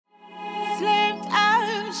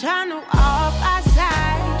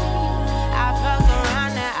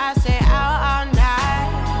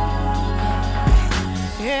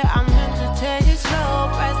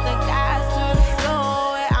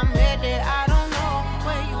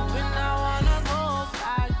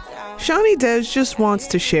Shawnee Des just wants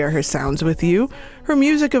to share her sounds with you. Her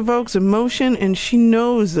music evokes emotion, and she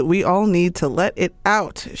knows that we all need to let it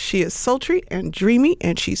out. She is sultry and dreamy,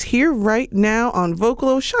 and she's here right now on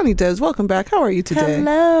Vocalo. Shawnee Des, welcome back. How are you today?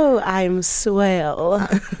 Hello, I'm swell.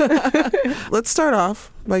 Let's start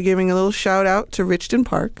off by giving a little shout out to Richton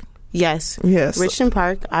Park. Yes. Yes. Richton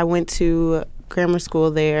Park. I went to grammar school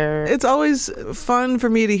there. It's always fun for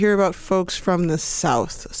me to hear about folks from the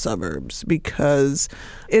south suburbs because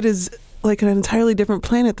it is like an entirely different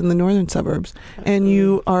planet than the northern suburbs. And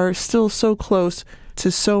you are still so close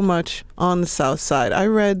to so much on the south side. I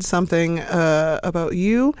read something about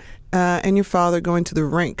you and your father going to the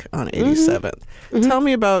rink on 87th. Mm-hmm. Tell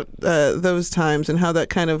me about those times and how that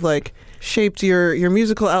kind of like shaped your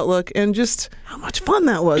musical outlook and just how much fun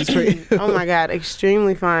that was for you. Oh my God,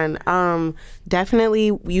 extremely fun.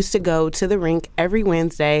 Definitely used to go to the rink every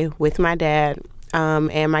Wednesday with my dad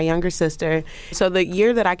and my younger sister. So the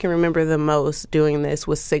year that I can remember the most doing this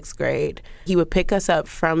was 6th grade. He would pick us up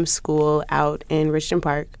from school out in Richton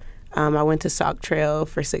Park. I went to Sauk Trail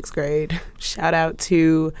for 6th grade. Shout out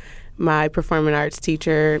to my performing arts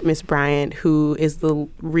teacher, Miss Bryant, who is the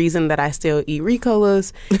reason that I still eat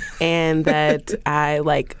Ricolas and that I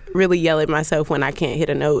like really yell at myself when I can't hit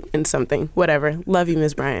a note in something. Whatever. Love you,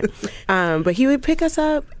 Miss Bryant. But he would pick us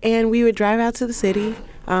up and we would drive out to the city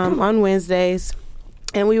on Wednesdays.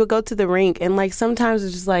 And we would go to the rink, and like sometimes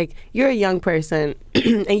it's just like you're a young person,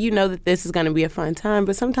 and you know that this is gonna be a fun time.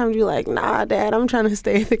 But sometimes you're like, nah, Dad, I'm trying to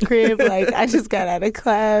stay at the crib. Like I just got out of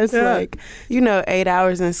class, yeah. like 8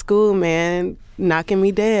 hours in school, man, knocking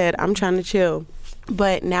me dead. I'm trying to chill.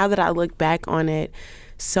 But now that I look back on it,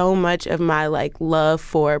 so much of my like love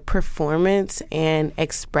for performance and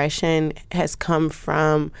expression has come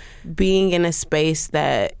from being in a space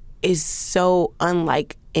that is so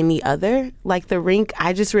unlike any other. Like the rink,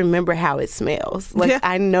 I just remember how it smells. Like, yeah.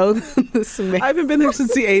 I know the smell. I haven't been there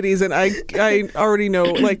since the 80s, and I already know,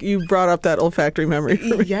 like, you brought up that olfactory memory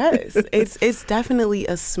for me. Yes. It's definitely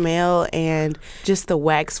a smell, and just the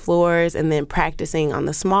wax floors, and then practicing on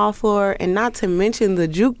the small floor, and not to mention the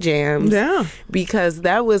juke jams. Yeah. Because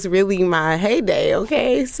that was really my heyday,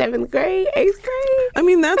 okay? 7th grade, 8th grade. I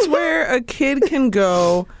mean, that's where a kid can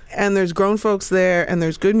go, and there's grown folks there, and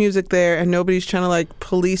there's good music there, and nobody's trying to like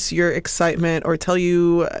police your excitement or tell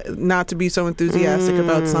you not to be so enthusiastic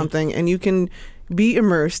about something, and you can be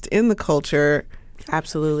immersed in the culture.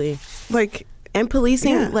 Absolutely. Like, and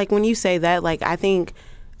policing, yeah. like when you say that, like I think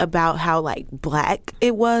about how like Black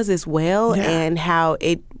it was as well, yeah. and how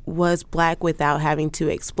it was Black without having to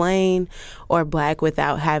explain or Black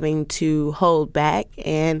without having to hold back.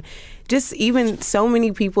 And just even so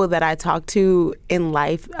many people that I talk to in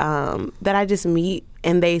life that I just meet,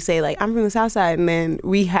 and they say like, I'm from the South Side, and then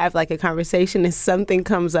we have like a conversation and something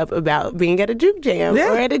comes up about being at a juke jam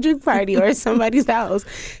yeah. or at a juke party or at somebody's house.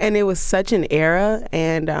 And it was such an era.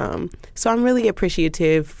 And so I'm really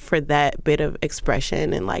appreciative for that bit of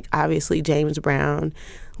expression. And like obviously James Brown,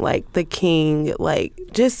 like The King, like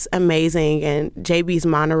just amazing. And JB's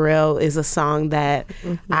Monorail is a song that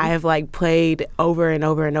I have like played over and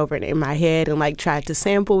over and over in my head and like tried to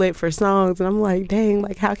sample it for songs. And I'm like, dang,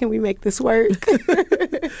 like how can we make this work?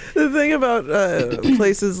 The thing about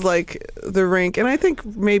places like the rink, and I think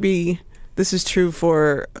maybe this is true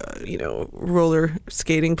for, roller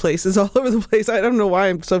skating places all over the place. I don't know why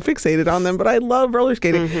I'm so fixated on them, but I love roller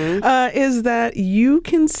skating, is that you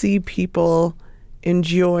can see people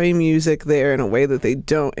enjoy music there in a way that they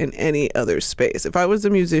don't in any other space. If I was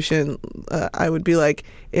a musician, I would be like,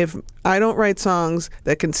 if I don't write songs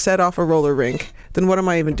that can set off a roller rink, then what am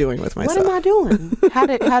I even doing with myself? What am I doing?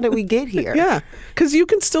 How did we get here? Yeah, because you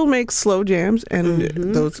can still make slow jams, and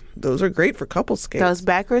those are great for couple skates. Those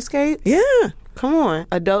backward skates? Yeah. Come on.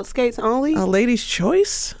 Adult skates only? A lady's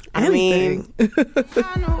choice? Anything. I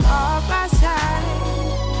know all my side.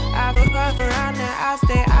 I forgot around and I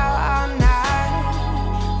stay out all night.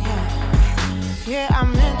 Yeah,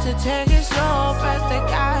 I'm meant to take it slow, press the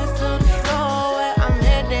guys to the floor. Where I'm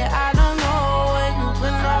headed, I don't know where you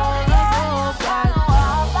been all the roads. I know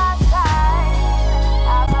all my side.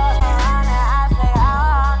 I forgot around and I stay out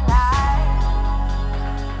all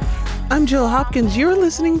night. I'm Jill Hopkins. You're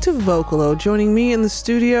listening to Vocalo. Joining me in the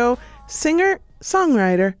studio, singer,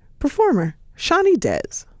 songwriter, performer, Shawnee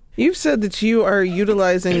Des. You've said that you are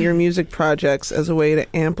utilizing your music projects as a way to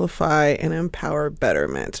amplify and empower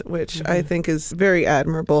betterment, which I think is very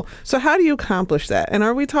admirable. So how do you accomplish that? And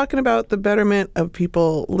are we talking about the betterment of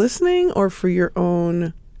people listening or for your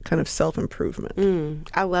own kind of self-improvement?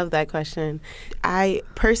 I love that question. I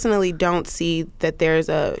personally don't see that there's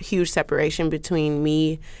a huge separation between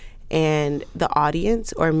me and the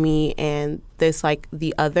audience, or me and this, like,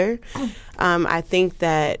 the other. I think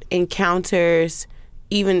that encounters,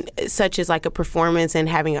 even such as like a performance and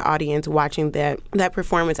having an audience watching that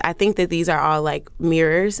performance, I think that these are all like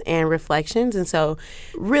mirrors and reflections. And so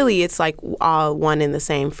really it's like all one and the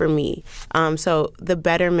same for me. So the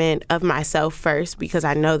betterment of myself first, because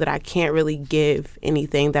I know that I can't really give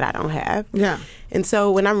anything that I don't have. Yeah. And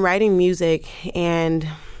so when I'm writing music, and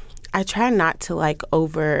I try not to like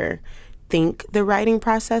overthink the writing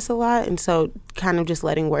process a lot. And so kind of just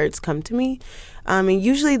letting words come to me. And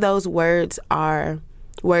usually those words are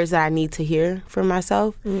words that I need to hear from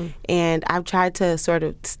myself. And I've tried to sort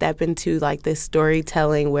of step into like this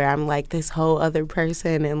storytelling where I'm like this whole other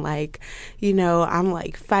person, and like, you know, I'm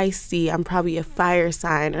like feisty, I'm probably a fire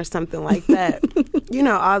sign or something like that. You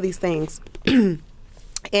know, all these things.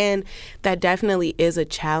 And that definitely is a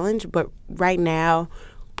challenge, but right now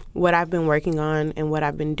what I've been working on and what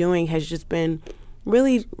I've been doing has just been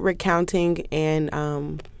really recounting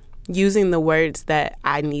and using the words that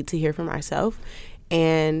I need to hear for myself.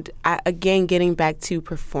 And again, getting back to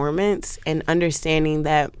performance and understanding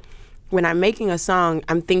that when I'm making a song,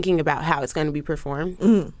 I'm thinking about how it's going to be performed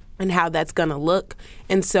and how that's going to look.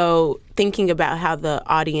 And so thinking about how the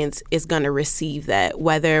audience is going to receive that,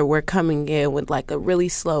 whether we're coming in with like a really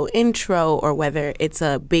slow intro or whether it's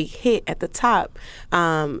a big hit at the top,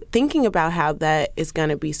 thinking about how that is going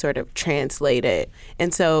to be sort of translated.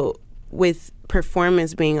 And so with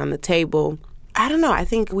performance being on the table, I don't know. I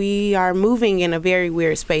think we are moving in a very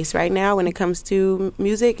weird space right now when it comes to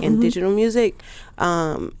music and digital music.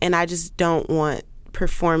 And I just don't want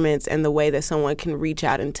performance and the way that someone can reach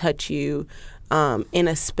out and touch you in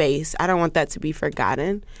a space. I don't want that to be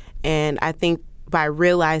forgotten. And I think by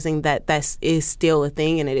realizing that that is still a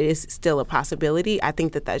thing and it is still a possibility, I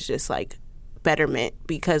think that that's just like betterment,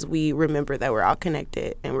 because we remember that we're all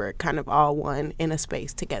connected and we're kind of all one in a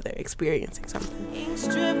space together experiencing something. Ink's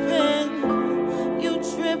dripping, you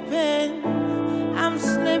tripping, I'm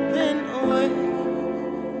slipping away.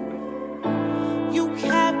 You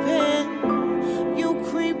capping, you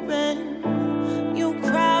creeping, you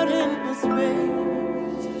crowding the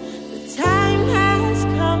space. The time has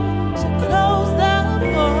come to close the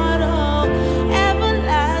portal,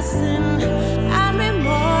 everlasting, I'm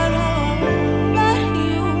immortal, but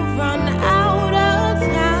you've run out of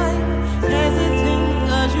time, hesitant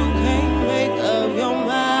 'cause you can't make up your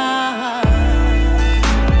mind.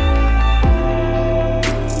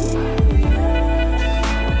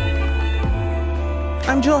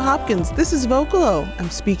 I'm Jill Hopkins. This is Vocalo. I'm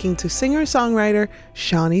speaking to singer-songwriter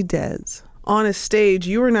Shawnee Dez. On a stage,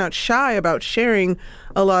 you are not shy about sharing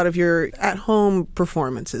a lot of your at-home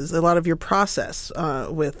performances, a lot of your process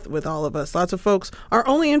with all of us. Lots of folks are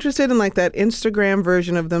only interested in like that Instagram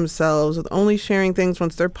version of themselves, with only sharing things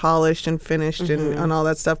once they're polished and finished and all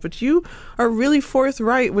that stuff. But you are really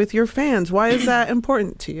forthright with your fans. Why is that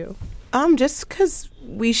important to you? Just because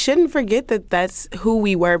we shouldn't forget that that's who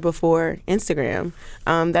we were before Instagram.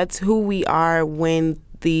 That's who we are when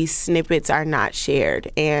these snippets are not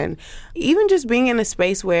shared. And even just being in a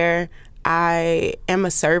space where I am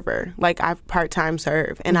a server, like I part-time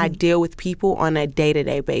serve, and I deal with people on a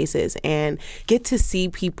day-to-day basis and get to see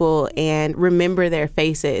people and remember their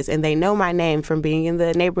faces, and they know my name from being in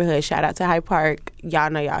the neighborhood. Shout out to Hyde Park.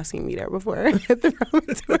 Y'all know y'all seen me there before at the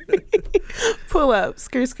promontory. Pull up,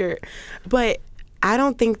 skirt. But I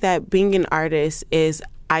don't think that being an artist is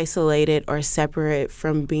isolated or separate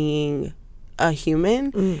from being a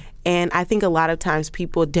human. And I think a lot of times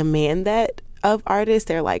people demand that of artists.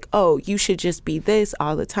 They're like, oh, you should just be this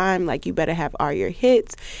all the time. Like, you better have all your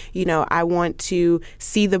hits. You know, I want to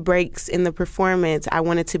see the breaks in the performance. I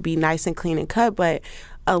want it to be nice and clean and cut. But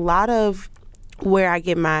a lot of where I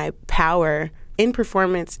get my power in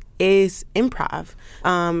performance is improv.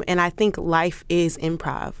 And I think life is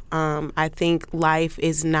improv. I think life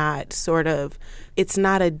is not it's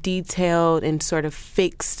not a detailed and sort of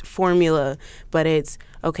fixed formula, but it's,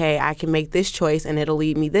 okay, I can make this choice and it'll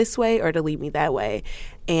lead me this way or it'll lead me that way.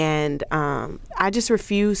 And I just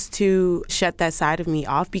refuse to shut that side of me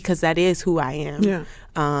off, because that is who I am. Yeah.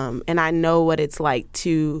 And I know what it's like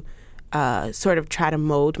to sort of try to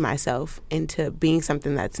mold myself into being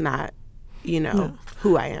something that's not, you know,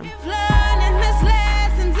 who I am. Learning this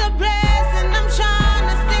lesson's a blessing. I'm trying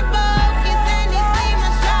to stay focused, and these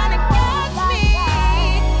demons trying to catch me.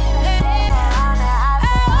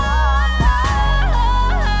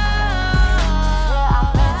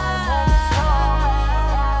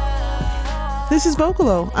 This is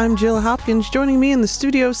Vocalo. I'm Jill Hopkins. Joining me in the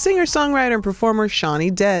studio, singer-songwriter and performer Shawnee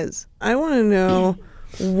Dez. I want to know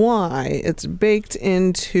why it's baked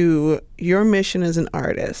into your mission as an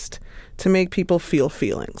artist to make people feel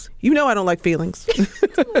feelings. You know I don't like feelings.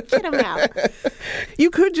 Get them out.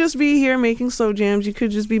 You could just be here making slow jams. You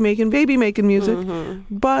could just be making music.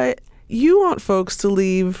 But you want folks to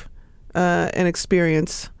leave an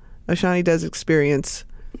experience, a Shani Des experience,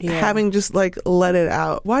 having just like let it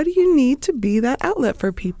out. Why do you need to be that outlet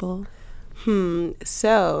for people?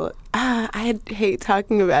 So I hate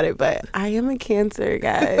talking about it, but I am a Cancer,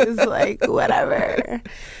 guys. Like, whatever.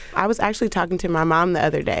 I was actually talking to my mom the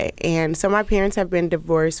other day, and so my parents have been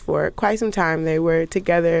divorced for quite some time. They were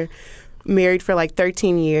together, married for like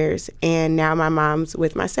 13 years, and now my mom's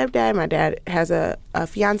with my stepdad. My dad has a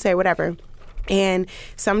fiance, whatever. And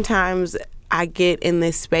sometimes I get in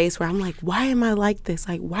this space where I'm like, why am I like this?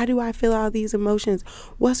 Like, why do I feel all these emotions?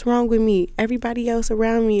 What's wrong with me? Everybody else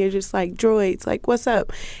around me are just like droids. Like, what's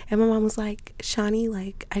up? And my mom was like, Shani,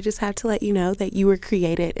 like, I just have to let you know that you were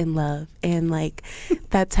created in love. And, like,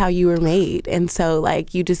 that's how you were made. And so,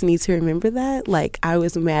 like, you just need to remember that. Like, I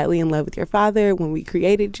was madly in love with your father when we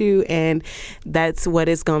created you. And that's what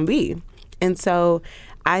it's going to be. And so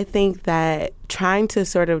I think that trying to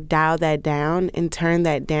sort of dial that down and turn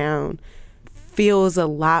that down feels a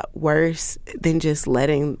lot worse than just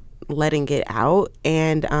letting it out.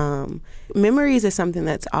 And memories is something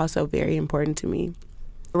that's also very important to me.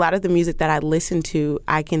 A lot of the music that I listen to,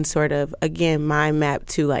 I can sort of, again, mind map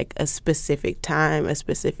to like a specific time, a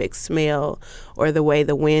specific smell, or the way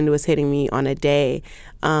the wind was hitting me on a day.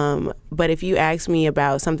 But if you ask me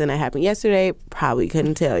about something that happened yesterday, probably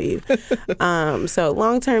couldn't tell you. So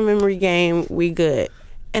long-term memory game, we good.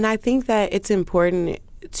 And I think that it's important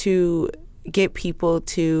to get people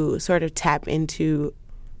to sort of tap into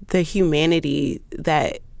the humanity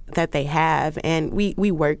that they have. And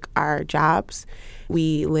we work our jobs.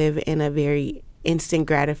 We live in a very instant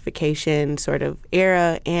gratification sort of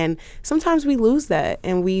era. And sometimes we lose that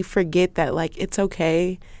and we forget that, like, it's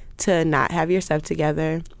okay to not have your stuff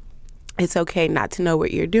together. It's okay not to know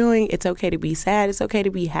what you're doing. It's okay to be sad. It's okay to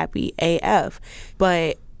be happy AF.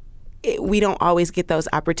 But we don't always get those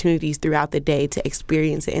opportunities throughout the day to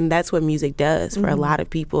experience it. And that's what music does for a lot of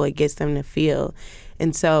people. It gets them to feel.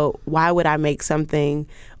 And so why would I make something,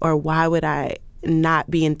 or why would I not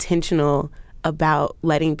be intentional about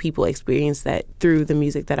letting people experience that through the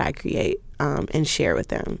music that I create and share with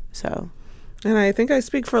them? So. And I think I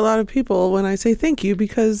speak for a lot of people when I say thank you,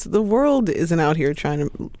 because the world isn't out here trying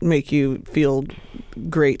to make you feel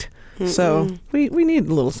great. So we need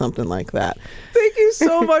a little something like that. Thank you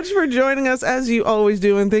so much for joining us, as you always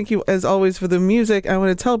do. And thank you, as always, for the music. I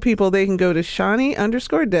want to tell people they can go to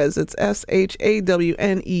Shani_Des. It's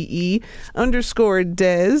SHAWNEE_Des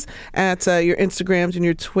at your Instagrams and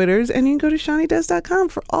your Twitters. And you can go to ShaniDes.com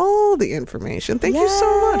for all the information. Thank you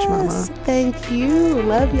so much, Mama. Thank you.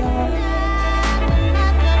 Love y'all.